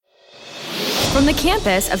from the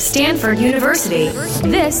campus of Stanford University.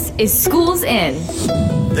 This is Schools In.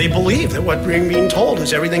 They believe that what they're being told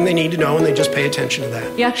is everything they need to know, and they just pay attention to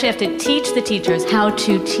that. You actually have to teach the teachers how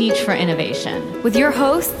to teach for innovation. With your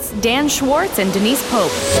hosts, Dan Schwartz and Denise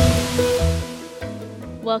Pope.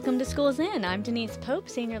 Welcome to Schools In. I'm Denise Pope,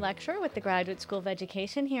 Senior Lecturer with the Graduate School of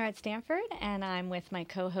Education here at Stanford, and I'm with my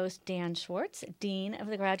co-host Dan Schwartz, Dean of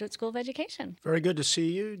the Graduate School of Education. Very good to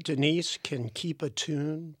see you. Denise can keep a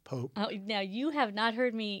tune, Pope. Oh, now you have not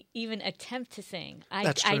heard me even attempt to sing.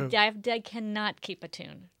 That's true. I cannot keep a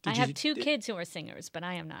tune. I have two kids who are singers, but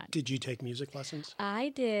I am not. Did you take music lessons? I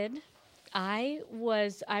did. I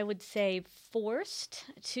was, I would say, forced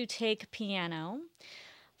to take piano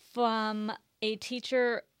from a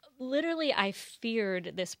teacher. Literally, I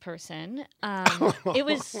feared this person. It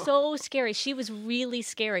was so scary. She was really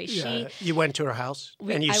scary. Yeah. You went to her house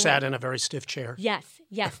and you sat in a very stiff chair. Yes,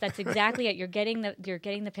 that's exactly it. You're getting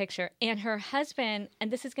the picture. And her husband,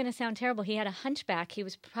 and this is going to sound terrible, he had a hunchback. He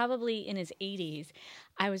was probably in his 80s.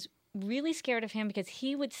 I was really scared of him because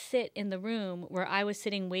he would sit in the room where I was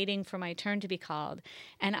sitting waiting for my turn to be called.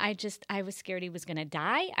 And I was scared he was going to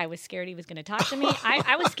die. I was scared he was going to talk to me.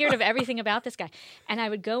 I was scared of everything about this guy. And I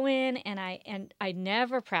would go in and I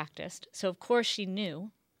never practiced. So of course she knew,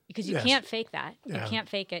 because you can't fake that. Yeah. You can't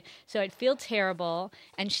fake it. So I'd feel terrible.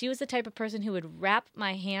 And she was the type of person who would wrap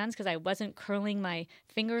my hands because I wasn't curling my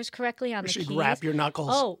fingers correctly on the keys. She'd wrap your knuckles.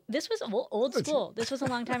 Oh, this was old school. This was a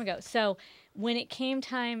long time ago. So when it came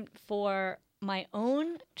time for my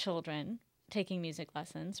own children taking music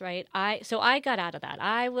lessons, right? I got out of that.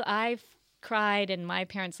 I cried and my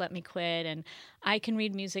parents let me quit, and I can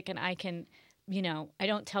read music and I can, I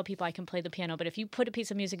don't tell people I can play the piano, but if you put a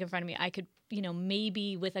piece of music in front of me, I could,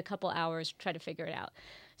 maybe with a couple hours try to figure it out.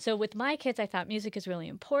 So with my kids, I thought music is really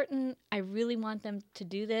important. I really want them to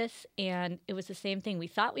do this. And it was the same thing. We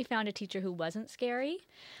thought we found a teacher who wasn't scary.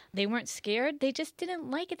 They weren't scared. They just didn't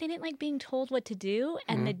like it. They didn't like being told what to do.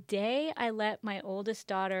 And the day I let my oldest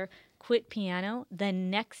daughter quit piano, the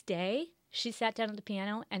next day she sat down at the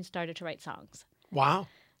piano and started to write songs. Wow.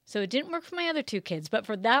 So it didn't work for my other two kids, but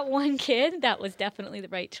for that one kid, that was definitely the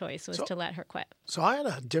right choice, was to let her quit. So I had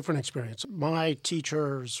a different experience. My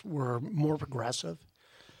teachers were more progressive.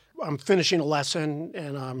 I'm finishing a lesson,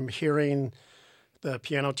 and I'm hearing the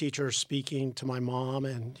piano teacher speaking to my mom,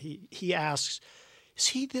 and he asks, "Is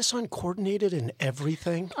he this uncoordinated in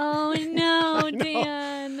everything?" Oh, no,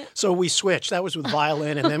 Dan. So we switched. That was with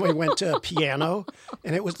violin, and then we went to piano,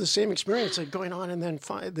 and it was the same experience going on. And then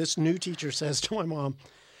this new teacher says to my mom,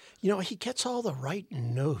 he gets all the right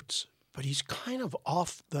notes, but he's kind of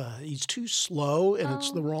he's too slow, and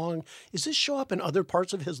it's the wrong. Does this show up in other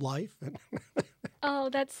parts of his life? Oh,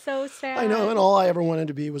 that's so sad. I know, and all I ever wanted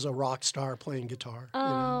to be was a rock star playing guitar.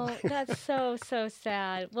 Oh, that's so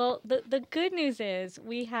sad. Well, the good news is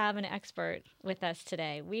we have an expert with us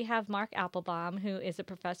today. We have Mark Applebaum, who is a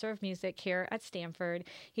professor of music here at Stanford.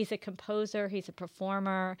 He's a composer. He's a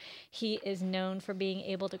performer. He is known for being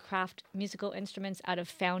able to craft musical instruments out of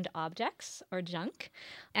found objects or junk.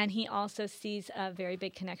 And he also sees a very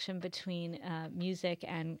big connection between music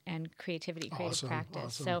and creativity, creative practice.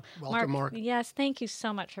 Awesome. So, Welcome, Mark. Yes, thank you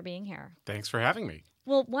so much for being here. Thanks for having me.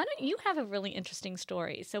 Well, why don't you have a really interesting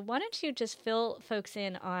story? So why don't you just fill folks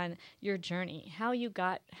in on your journey, how you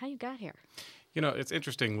got here? It's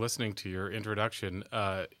interesting listening to your introduction.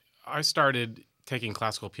 I started taking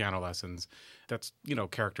classical piano lessons. That's,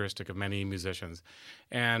 characteristic of many musicians.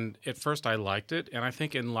 And at first I liked it. And I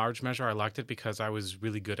think in large measure I liked it because I was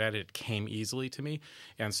really good at it. It came easily to me.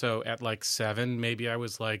 And so at 7, maybe I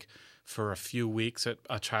was for a few weeks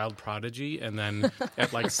a child prodigy. And then at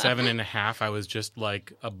 7.5, I was just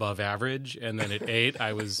above average. And then at 8,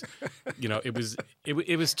 I was,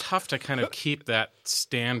 it was tough to kind of keep that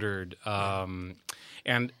standard. And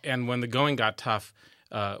when the going got tough,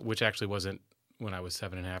 which actually wasn't when I was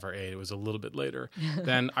 7.5 or 8, it was a little bit later,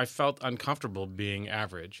 then I felt uncomfortable being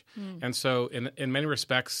average. And so in many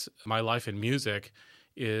respects, my life in music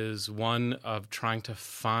is one of trying to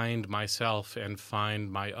find myself and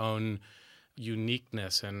find my own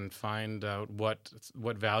uniqueness and find out what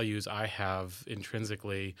values I have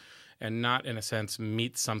intrinsically, and not, in a sense,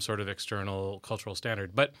 meet some sort of external cultural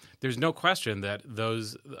standard. But there's no question that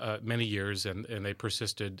those many years, and they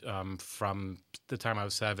persisted from the time I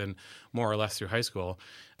was 7, more or less through high school,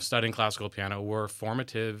 studying classical piano, were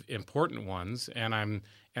formative, important ones.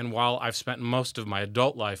 And while I've spent most of my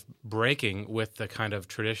adult life breaking with the kind of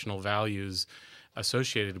traditional values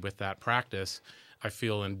associated with that practice, I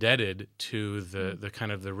feel indebted to the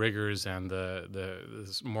kind of the rigors and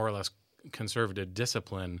the more or less conservative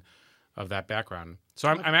discipline that background. So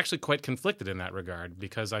I'm actually quite conflicted in that regard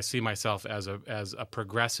because I see myself as a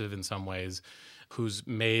progressive in some ways who's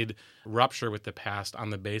made rupture with the past on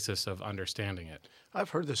the basis of understanding it. I've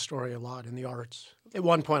heard this story a lot in the arts. At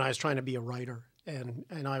one point, I was trying to be a writer, and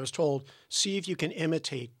I was told, see if you can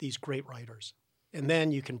imitate these great writers, and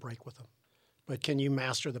then you can break with them. But can you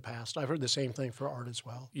master the past? I've heard the same thing for art as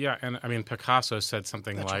well. Yeah, and I mean, Picasso said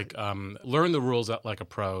something like, learn the rules like a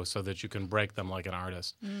pro so that you can break them like an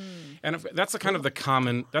artist. And that's the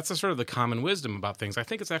sort of the common wisdom about things. I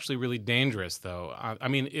think it's actually really dangerous, though. I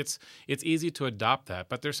mean, it's easy to adopt that,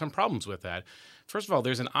 but there's some problems with that. First of all,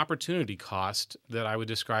 there's an opportunity cost that I would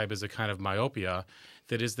describe as a kind of myopia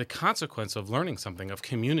that is the consequence of learning something, of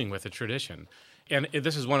communing with a tradition. And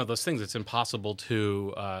this is one of those things that's impossible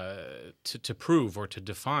to prove or to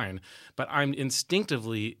define. But I'm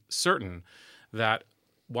instinctivly certain that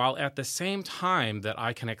while at the same time that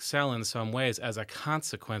I can excel in some ways as a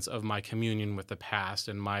consequence of my communion with the past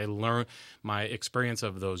and my experience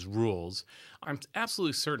of those rules, I'm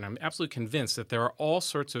absolutely certain, I'm absolutely convinced that there are all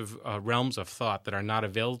sorts of realms of thought that are not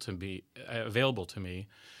available to me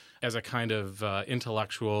as a kind of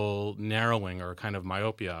intellectual narrowing or a kind of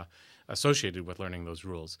myopia associated with learning those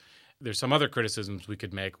rules. There's some other criticisms we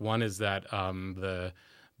could make. One is that the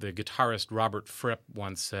guitarist Robert Fripp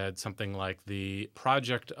once said something like, the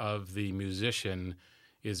project of the musician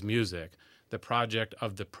is music. The project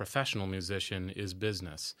of the professional musician is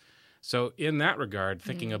business. So in that regard,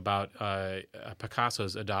 thinking about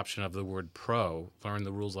Picasso's adoption of the word pro, learn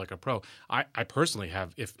the rules like a pro, I personally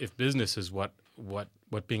have, if business is what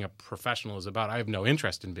being a professional is about, I have no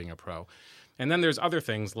interest in being a pro. And then there's other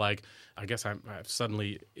things like, I guess I'm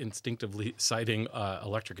suddenly instinctively citing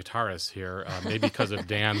electric guitarists here, maybe because of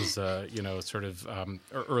Dan's,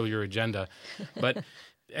 earlier agenda. But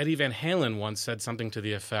Eddie Van Halen once said something to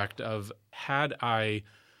the effect of, had I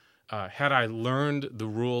learned the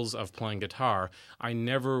rules of playing guitar, I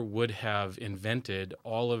never would have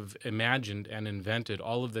imagined and invented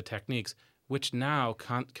all of the techniques which now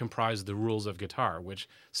comprise the rules of guitar, which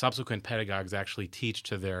subsequent pedagogues actually teach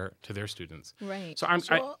to their students. Right. So I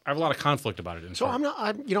have a lot of conflict about it.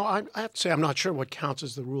 I have to say I'm not sure what counts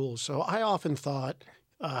as the rules. So I often thought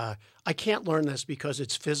I can't learn this because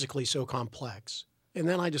it's physically so complex. And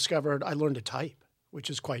then I discovered I learned to type, which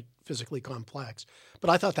is quite physically complex. But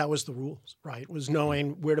I thought that was the rules, right? Was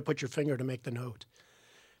knowing where to put your finger to make the note.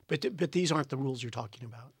 But these aren't the rules you're talking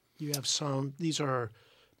about. You have these are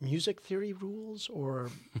music theory rules or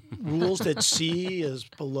rules that C is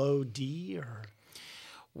below D or?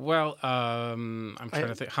 Well, I'm trying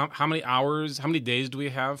to think. How many days do we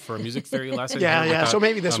have for a music theory lesson? Yeah. So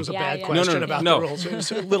maybe this was a bad question about the rules. It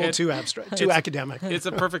was a little too abstract, too academic. It's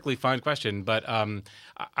a perfectly fine question, but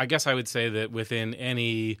I guess I would say that within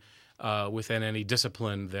any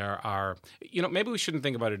discipline, there are, maybe we shouldn't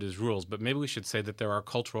think about it as rules, but maybe we should say that there are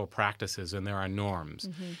cultural practices and there are norms.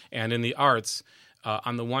 Mm-hmm. And in the arts,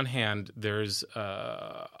 on the one hand, there's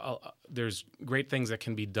great things that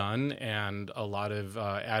can be done and a lot of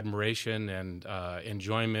admiration and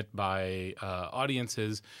enjoyment by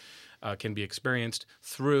audiences can be experienced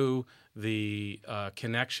through the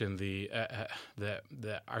connection, the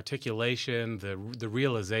articulation, the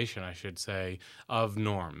realization, I should say, of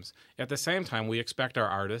norms. At the same time, we expect our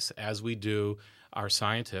artists, as we do our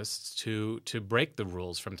scientists, to break the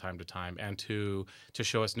rules from time to time and to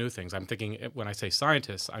show us new things. I'm thinking, when I say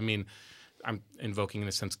scientists, I mean, I'm invoking in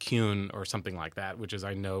a sense Kuhn or something like that, which is,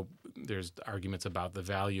 I know there's arguments about the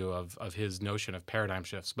value of his notion of paradigm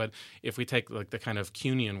shifts. But if we take like the kind of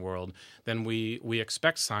Kuhnian world, then we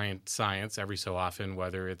expect science every so often,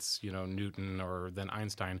 whether it's Newton or then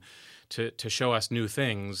Einstein, to show us new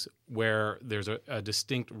things where there's a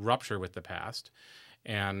distinct rupture with the past.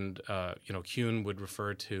 And Kuhn would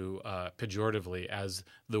refer to pejoratively as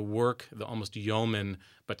the almost yeoman,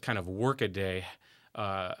 but kind of work-a-day,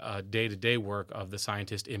 day-to-day work of the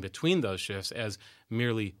scientist in between those shifts as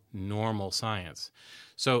merely normal science.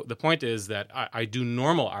 So the point is that I do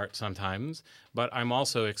normal art sometimes, but I'm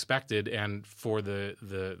also expected, and for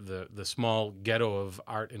the small ghetto of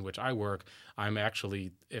art in which I work, I'm actually,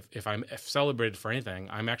 if I'm celebrated for anything,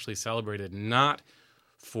 I'm actually celebrated not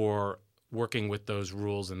for working with those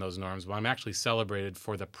rules and those norms, but I'm actually celebrated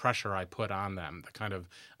for the pressure I put on them, the kind of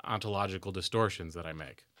ontological distortions that I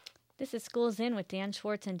make. This is Schools In with Dan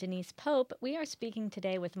Schwartz and Denise Pope. We are speaking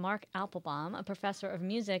today with Mark Applebaum, a professor of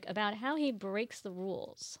music, about how he breaks the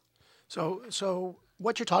rules. So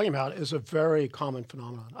what you're talking about is a very common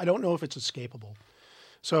phenomenon. I don't know if it's escapable.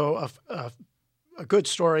 So a good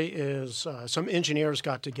story is some engineers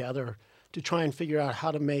got together to try and figure out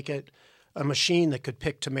how to make it a machine that could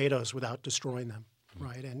pick tomatoes without destroying them.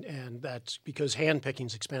 right? And that's because hand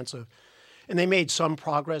picking's expensive. And they made some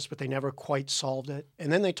progress, but they never quite solved it.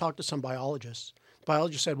 And then they talked to some biologists. The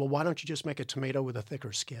biologist said, well, why don't you just make a tomato with a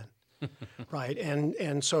thicker skin, right?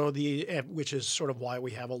 And so which is sort of why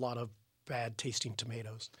we have a lot of bad tasting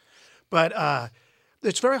tomatoes. But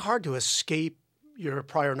it's very hard to escape your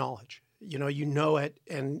prior knowledge. You know it,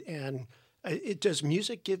 and does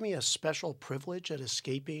music give me a special privilege at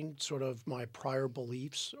escaping sort of my prior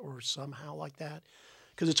beliefs or somehow like that?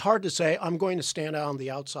 Because it's hard to say, I'm going to stand out on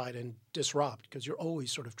the outside and disrupt, because you're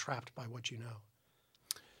always sort of trapped by what you know.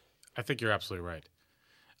 I think you're absolutely right.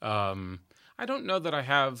 I don't know that I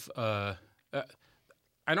have a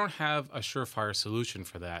surefire solution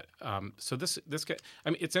for that. So this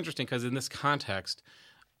it's interesting because in this context,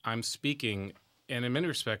 I'm speaking, and in many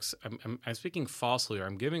respects, I'm speaking falsely, or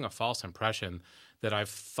I'm giving a false impression that I've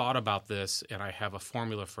thought about this and I have a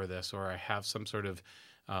formula for this, or I have some sort of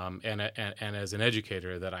and as an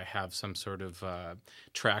educator, that I have some sort of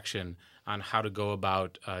traction on how to go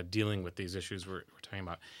about dealing with these issues we're talking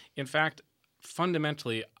about. In fact,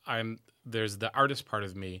 fundamentally, there's the artist part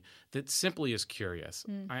of me that simply is curious,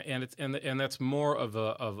 and that's more of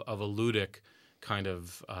a ludic kind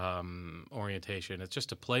of orientation. It's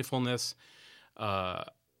just a playfulness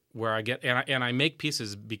where I get and I make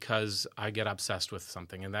pieces because I get obsessed with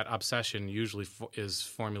something, and that obsession usually is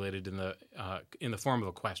formulated in the form of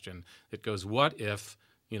a question that goes, "What if?"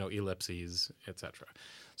 Ellipses, etc.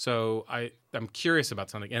 So I'm curious about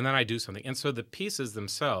something, and then I do something, and so the pieces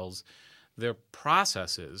themselves, they're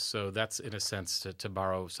processes. So that's in a sense to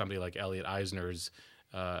borrow somebody like Elliot Eisner's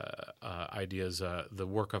ideas, the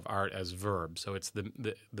work of art as verb. So it's the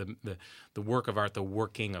work of art, the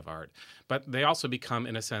working of art. But they also become,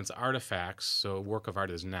 in a sense, artifacts. So work of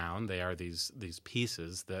art is noun. They are these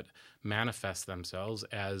pieces that manifest themselves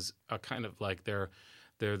as a kind of like they're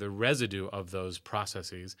the residue of those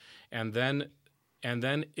processes. And then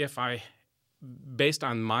if I, based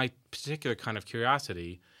on my particular kind of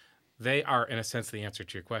curiosity, they are, in a sense, the answer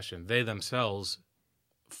to your question. They themselves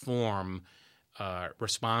form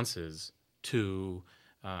responses to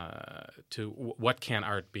what can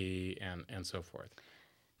art be, and so forth.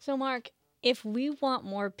 So, Mark, if we want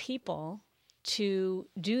more people to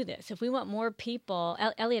do this, if we want more people,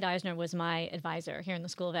 Elliot Eisner was my advisor here in the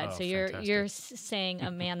School of Ed. Oh, so fantastic. you're saying a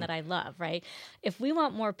man that I love, right? If we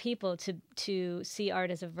want more people to see art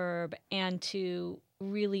as a verb and to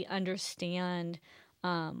really understand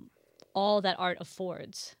all that art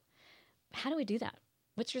affords, how do we do that?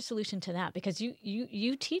 What's your solution to that? Because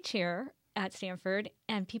you teach here at Stanford,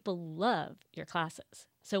 and people love your classes.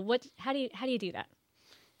 So how do you do that?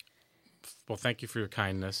 Well, thank you for your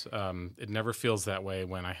kindness. It never feels that way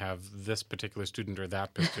when I have this particular student or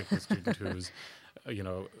that particular student who's,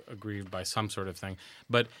 aggrieved by some sort of thing.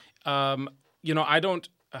 But I don't.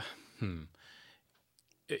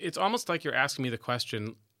 It's almost like you're asking me the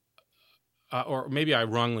question. Or maybe I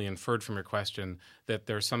wrongly inferred from your question that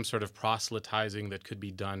there's some sort of proselytizing that could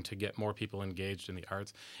be done to get more people engaged in the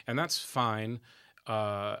arts, and that's fine.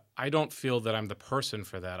 I don't feel that I'm the person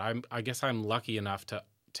for that. I guess I'm lucky enough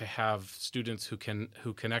to have students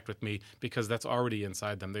who connect with me because that's already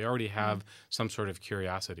inside them. They already have some sort of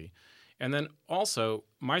curiosity, and then also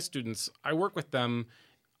my students, I work with them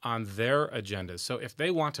on their agendas. So if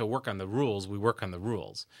they want to work on the rules, we work on the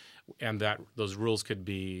rules. And that those rules could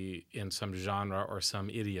be in some genre or some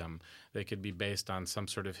idiom. They could be based on some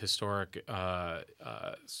sort of historic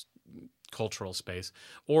cultural space,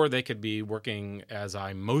 or they could be working as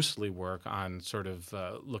I mostly work on sort of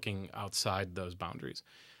looking outside those boundaries.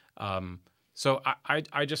 So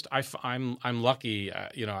I'm lucky.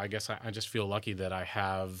 I guess I just feel lucky that I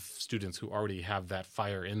have students who already have that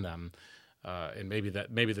fire in them. And maybe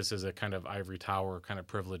this is a kind of ivory tower kind of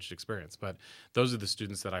privileged experience, but those are the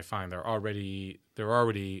students that I find they're already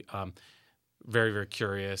very, very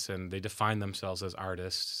curious, and they define themselves as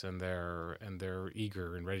artists, and they're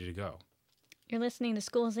eager and ready to go. You're listening to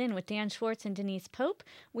Schools In with Dan Schwartz and Denise Pope.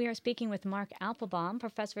 We are speaking with Mark Applebaum,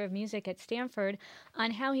 professor of music at Stanford, on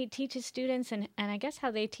how he teaches students and I guess how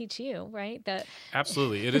they teach you, right?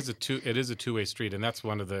 Absolutely, it is a two-way street, and that's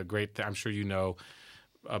one of the great. I'm sure you know.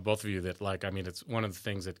 Both of you that it's one of the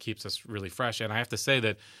things that keeps us really fresh. And I have to say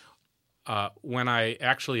that when I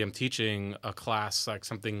actually am teaching a class like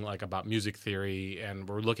something like about music theory and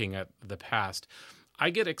we're looking at the past,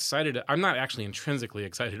 I get excited. I'm not actually intrinsically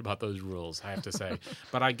excited about those rules, I have to say,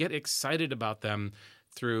 but I get excited about them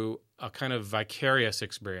through a kind of vicarious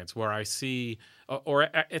experience where I see, or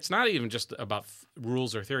it's not even just about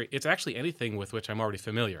rules or theory. It's actually anything with which I'm already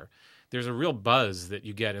familiar. There's a real buzz that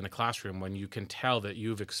you get in the classroom when you can tell that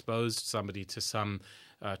you've exposed somebody to some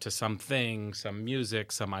to something, some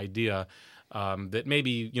music, some idea that may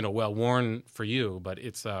be, well worn for you, but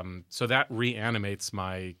it's so that reanimates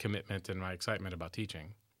my commitment and my excitement about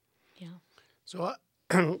teaching. Yeah. So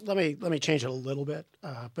let me change it a little bit,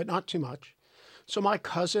 but not too much. So my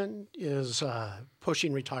cousin is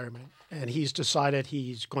pushing retirement, and he's decided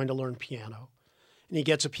he's going to learn piano. And he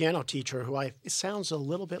gets a piano teacher it sounds a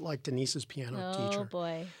little bit like Denise's piano teacher. Oh,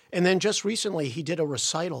 boy. And then just recently, he did a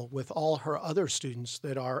recital with all her other students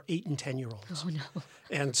that are 8 and 10-year-olds. Oh, no.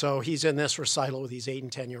 And so he's in this recital with these 8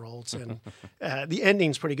 and 10-year-olds. And the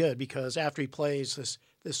ending's pretty good because after he plays,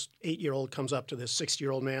 this 8-year-old comes up to this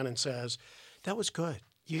 60-year-old man and says, "That was good.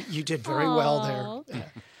 You did very well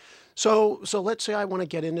there." So let's say I want to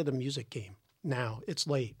get into the music game now. It's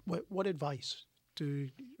late. What advice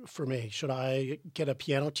for me? Should I get a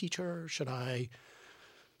piano teacher? Should I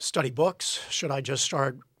study books? Should I just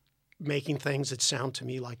start making things that sound to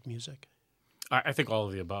me like music? I think all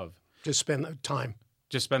of the above. Just spend the time.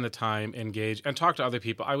 Just spend the time, engage, and talk to other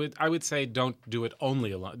people. I would say don't do it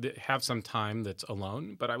only alone. Have some time that's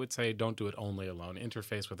alone, but I would say don't do it only alone.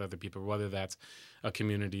 Interface with other people, whether that's a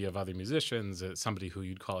community of other musicians, somebody who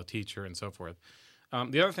you'd call a teacher, and so forth.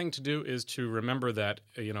 The other thing to do is to remember that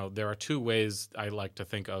there are two ways I like to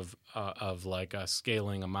think of like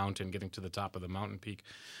scaling a mountain, getting to the top of the mountain peak.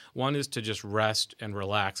 One is to just rest and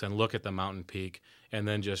relax and look at the mountain peak, and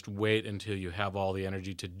then just wait until you have all the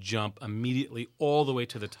energy to jump immediately all the way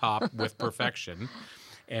to the top with perfection.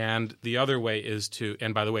 And the other way is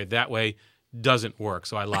and by the way, that way doesn't work.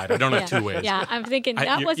 So I lied. I don't have two ways. Yeah, I'm thinking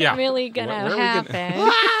that wasn't really going to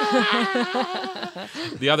happen.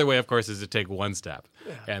 The other way, of course, is to take one step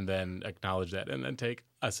and then acknowledge that, and then take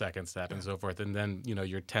a second step and so forth. And then,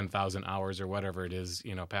 your 10,000 hours or whatever it is,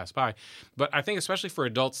 pass by. But I think especially for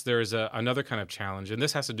adults, there is another kind of challenge, and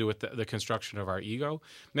this has to do with the construction of our ego.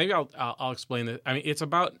 Maybe I'll explain that. I mean, it's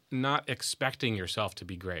about not expecting yourself to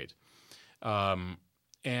be great.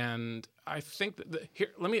 And I think that here,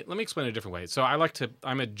 let me explain it a different way. So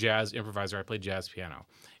I'm a jazz improviser. I play jazz piano.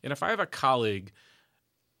 And if I have a colleague,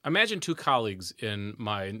 imagine two colleagues in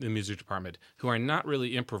the music department who are not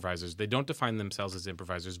really improvisers. They don't define themselves as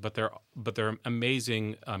improvisers, but they're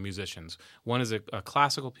amazing musicians. One is a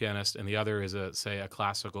classical pianist, and the other is a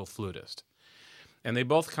classical flutist. And they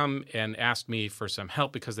both come and ask me for some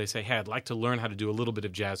help because they say, "Hey, I'd like to learn how to do a little bit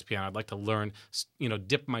of jazz piano. I'd like to learn,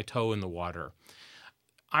 dip my toe in the water."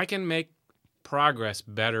 I can make progress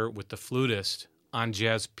better with the flutist on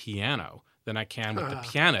jazz piano than I can with the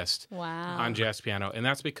pianist on jazz piano. And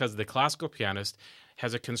that's because the classical pianist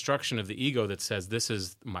has a construction of the ego that says, this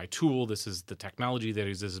is my tool, this is the technology that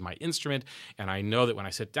is, this is my instrument, and I know that when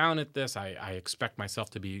I sit down at this, I expect myself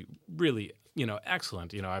to be really,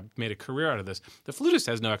 excellent. I've made a career out of this. The flutist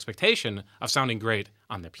has no expectation of sounding great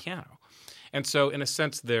on the piano. And so, in a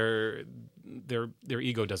sense, their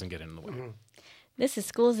ego doesn't get in the way. Mm-hmm. This is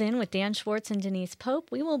Schools In with Dan Schwartz and Denise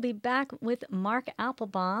Pope. We will be back with Mark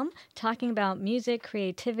Applebaum talking about music,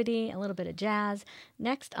 creativity, a little bit of jazz,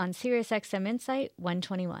 next on SiriusXM Insight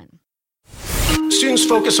 121. Students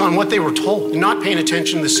focus on what they were told, not paying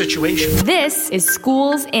attention to the situation. This is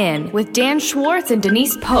Schools In with Dan Schwartz and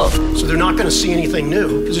Denise Pope. So they're not going to see anything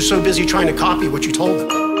new because they're so busy trying to copy what you told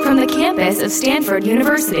them. From the campus of Stanford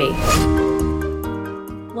University.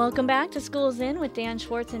 Welcome back to Schools In with Dan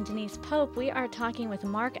Schwartz and Denise Pope. We are talking with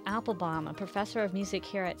Mark Applebaum, a professor of music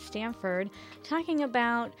here at Stanford, talking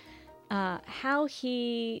about how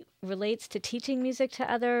he relates to teaching music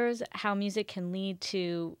to others, how music can lead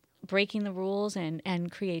to breaking the rules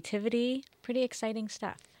and creativity. Pretty exciting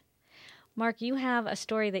stuff. Mark, you have a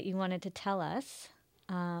story that you wanted to tell us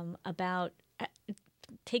about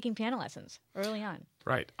taking piano lessons early on.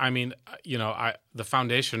 Right. I mean, the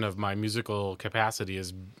foundation of my musical capacity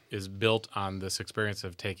is built on this experience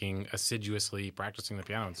of assiduously practicing the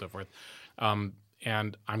piano and so forth.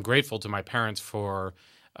 And I'm grateful to my parents for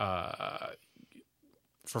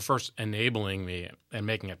first enabling me and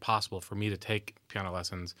making it possible for me to take piano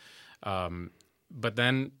lessons. But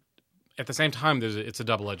then at the same time, it's a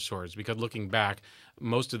double-edged sword because looking back,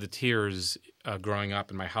 most of the tears growing up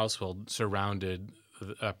in my household surrounded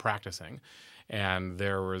practicing. And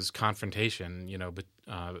there was confrontation,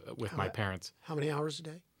 with my parents. How many hours a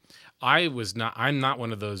day? I'm not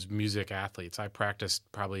one of those music athletes. I practiced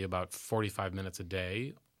probably about 45 minutes a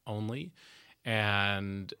day only.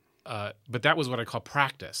 And, but that was what I call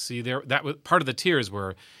practice. See, that was part of the tears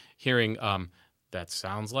were hearing, that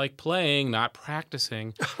sounds like playing, not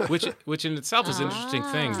practicing, which in itself is an interesting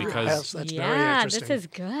thing because yes, that's very interesting. This is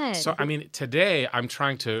good. So, I mean, today I'm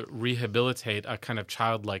trying to rehabilitate a kind of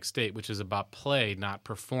childlike state, which is about play, not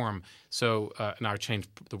perform. So now I changed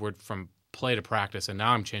the word from play to practice, and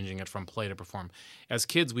now I'm changing it from play to perform. As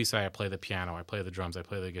kids, we say I play the piano, I play the drums, I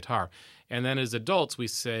play the guitar. And then as adults, we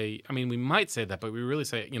say, I mean, we might say that, but we really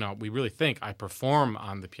say, we really think I perform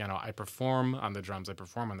on the piano, I perform on the drums, I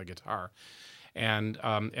perform on the guitar. And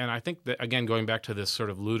I think that, again, going back to this sort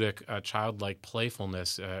of ludic, childlike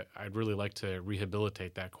playfulness, I'd really like to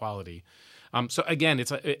rehabilitate that quality. So again,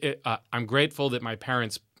 I'm grateful that my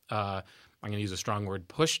parents, I'm going to use a strong word,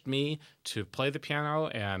 pushed me to play the piano,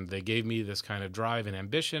 and they gave me this kind of drive and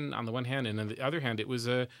ambition on the one hand, and on the other hand,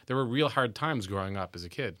 there were real hard times growing up as a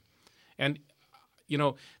kid. And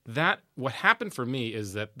what happened for me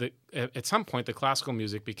is that at some point the classical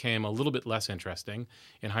music became a little bit less interesting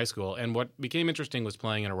in high school, and what became interesting was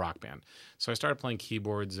playing in a rock band. So I started playing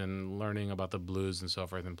keyboards and learning about the blues and so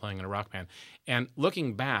forth, and playing in a rock band. And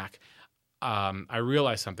looking back, I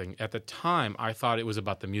realized something. At the time, I thought it was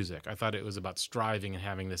about the music. I thought it was about striving and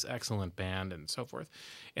having this excellent band and so forth.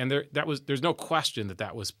 And there's no question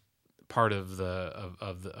that was part of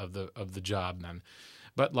the job then.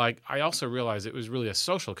 But I also realized it was really a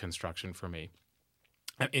social construction for me.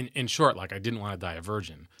 In short, I didn't want to die a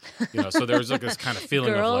virgin, So there was this kind of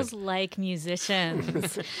feeling Girls of like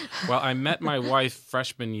musicians. Well, I met my wife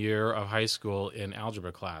freshman year of high school in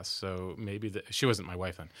algebra class, so maybe she wasn't my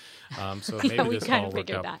wife then. So maybe we this kind all of worked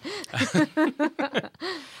figured out. that.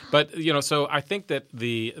 But so I think that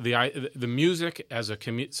the music as a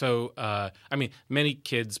many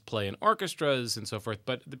kids play in orchestras and so forth,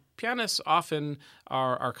 but the pianists often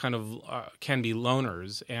are kind of can be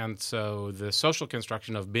loners, and so the social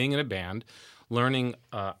construction of being in a band, learning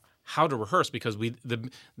how to rehearse, because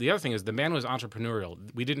the other thing is the band was entrepreneurial.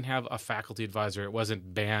 We didn't have a faculty advisor. It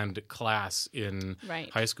wasn't band class in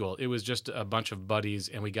high school. It was just a bunch of buddies,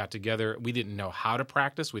 and we got together. We didn't know how to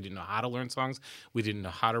practice. We didn't know how to learn songs. We didn't know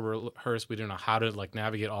how to rehearse. We didn't know how to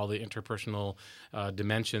navigate all the interpersonal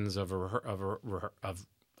dimensions of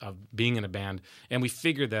being in a band, and we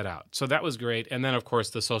figured that out. So that was great. And then, of course,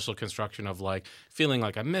 the social construction of feeling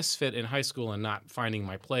like a misfit in high school and not finding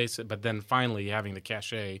my place, but then finally having the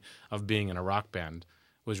cachet of being in a rock band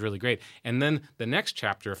was really great. And then the next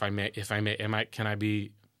chapter,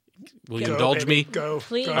 will you indulge me? Go.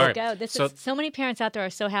 Please go. Right. go. So many parents out there are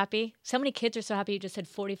so happy. So many kids are so happy you just had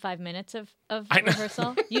 45 minutes of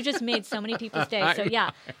rehearsal. You just made so many people's day. So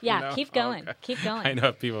keep going. Okay. Keep going. I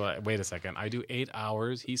know people are wait a second. I do 8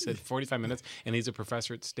 hours. He said 45 minutes, and he's a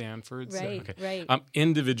professor at Stanford. Right, so, okay. right.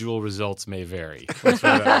 Individual results may vary. Let's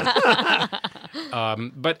throw that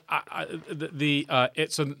out. But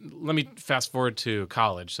so let me fast forward to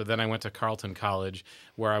college. So then I went to Carleton College,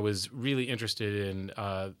 where I was really interested in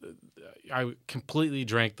I completely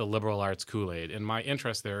drank the liberal arts Kool-Aid, and my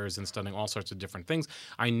interest there is in studying all sorts of different things.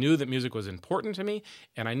 I knew that music was important to me,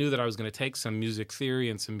 and I knew that I was going to take some music theory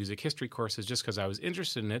and some music history courses just because I was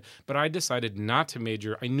interested in it, but I decided not to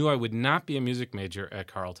major. I knew I would not be a music major at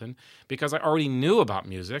Carleton because I already knew about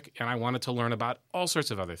music, and I wanted to learn about all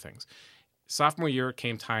sorts of other things. Sophomore year, it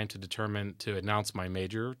came time to announce my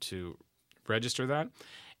major, to register that.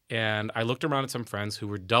 And I looked around at some friends who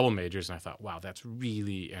were double majors, and I thought, wow, that's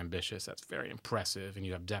really ambitious. That's very impressive. And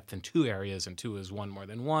you have depth in 2 areas, and 2 is 1 more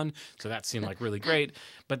than 1. So that seemed like really great.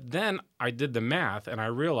 But then I did the math, and I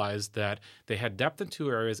realized that they had depth in 2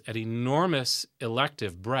 areas at enormous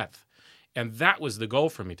elective breadth. And that was the goal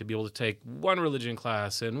for me, to be able to take 1 religion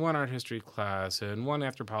class and 1 art history class and 1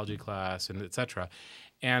 anthropology class, and et cetera.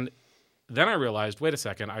 And then I realized, wait a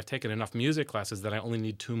second, I've taken enough music classes that I only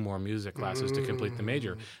need 2 more music classes to complete the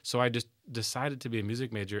major. So I just decided to be a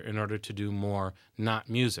music major in order to do more not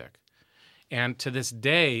music. And to this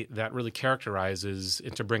day, that really characterizes,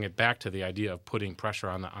 and to bring it back to the idea of putting pressure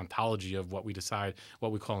on the ontology of what we decide,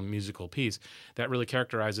 what we call a musical piece, that really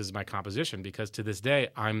characterizes my composition, because to this day,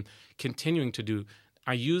 I'm continuing to do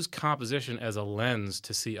I use composition as a lens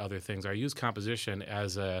to see other things. I use composition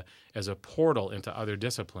as a portal into other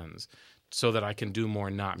disciplines so that I can do more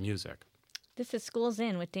not music. This is Schools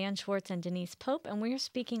In with Dan Schwartz and Denise Pope, and we're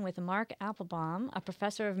speaking with Mark Applebaum, a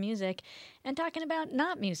professor of music, and talking about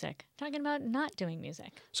not music, talking about not doing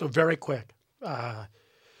music. So very quick,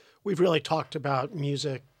 we've really talked about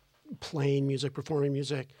music, playing music, performing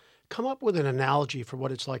music. Come up with an analogy for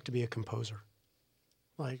what it's like to be a composer,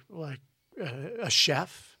 like a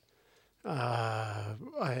chef,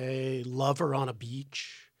 a lover on a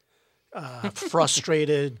beach,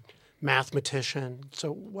 frustrated mathematician.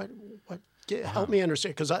 So help me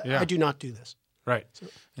understand, because I do not do this. Right. So,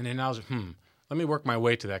 an analogy. Let me work my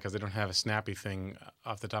way to that, because I don't have a snappy thing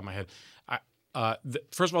off the top of my head.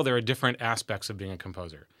 First of all, there are different aspects of being a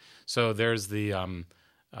composer. So there's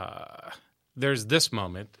there's this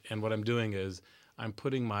moment, and what I'm doing is I'm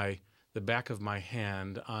putting my the back of my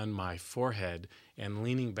hand on my forehead and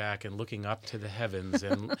leaning back and looking up to the heavens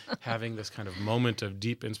and having this kind of moment of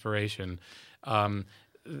deep inspiration.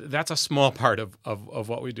 That's a small part of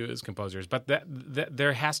what we do as composers, but that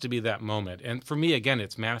there has to be that moment. And for me, again,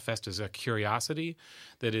 it's manifest as a curiosity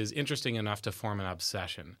that is interesting enough to form an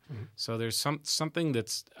obsession. Mm-hmm. So there's something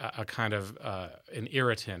that's a kind of an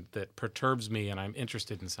irritant that perturbs me, and I'm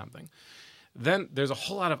interested in something. Then there's a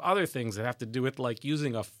whole lot of other things that have to do with like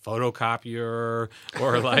using a photocopier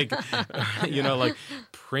or like, like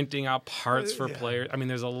printing out parts for players. I mean,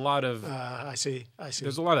 there's a lot of. I see.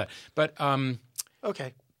 There's a lot of that, but.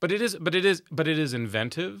 Okay. But it is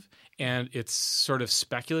inventive, and it's sort of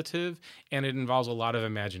speculative, and it involves a lot of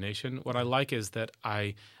imagination. What I like is that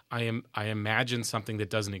I imagine something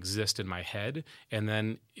that doesn't exist in my head, and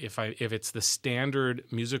then if it's the standard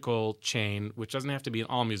musical chain, which doesn't have to be in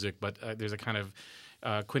all music, but there's a kind of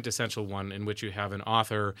quintessential one in which you have an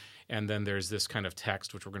author, and then there's this kind of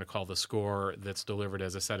text, which we're going to call the score, that's delivered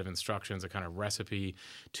as a set of instructions, a kind of recipe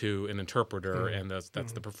to an interpreter, and that's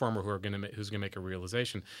the performer who's going to make a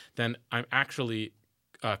realization. Then I'm actually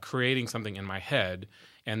creating something in my head,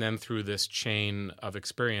 and then through this chain of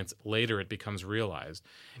experience, later it becomes realized.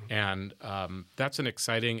 And that's an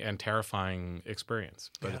exciting and terrifying experience,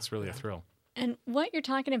 but it's really a thrill. And what you're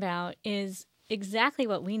talking about is exactly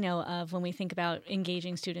what we know of when we think about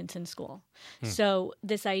engaging students in school. So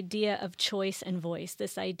this idea of choice and voice,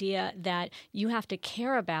 this idea that you have to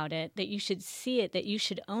care about it, that you should see it, that you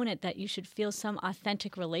should own it, that you should feel some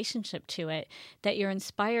authentic relationship to it, that you're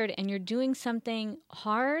inspired and you're doing something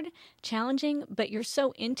hard, challenging, but you're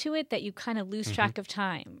so into it that you kind of lose track of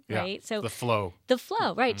time, right? So the flow,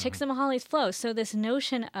 right? Csikszentmihalyi's flow. So this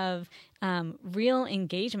notion of real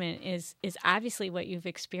engagement is obviously what you've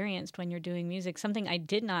experienced when you're doing music, something I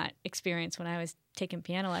did not experience when I was taking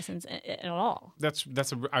piano lessons at all.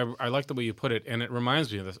 I like the way you put it, and it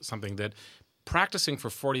reminds me of something that practicing for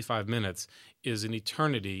 45 minutes is an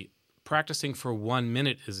eternity. Practicing for 1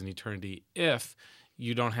 minute is an eternity if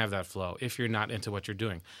you don't have that flow, if you're not into what you're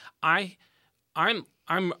doing. I'm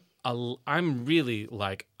really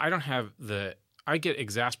like, I get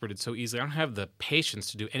exasperated so easily. I don't have the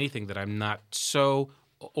patience to do anything that I'm not so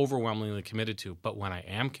overwhelmingly committed to. But when I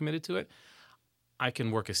am committed to it, I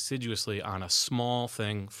can work assiduously on a small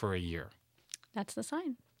thing for a year. That's the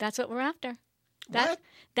sign. That's what we're after.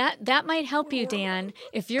 That might help you, Dan.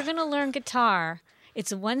 If you're going to learn guitar,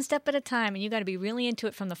 it's one step at a time, and you got to be really into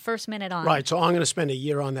it from the first minute on. Right. So I'm going to spend a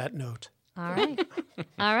year on that note. All right.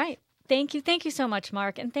 All right. Thank you. Thank you so much,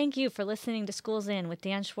 Mark. And thank you for listening to Schools In with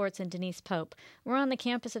Dan Schwartz and Denise Pope. We're on the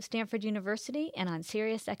campus of Stanford University and on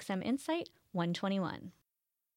Sirius XM Insight 121.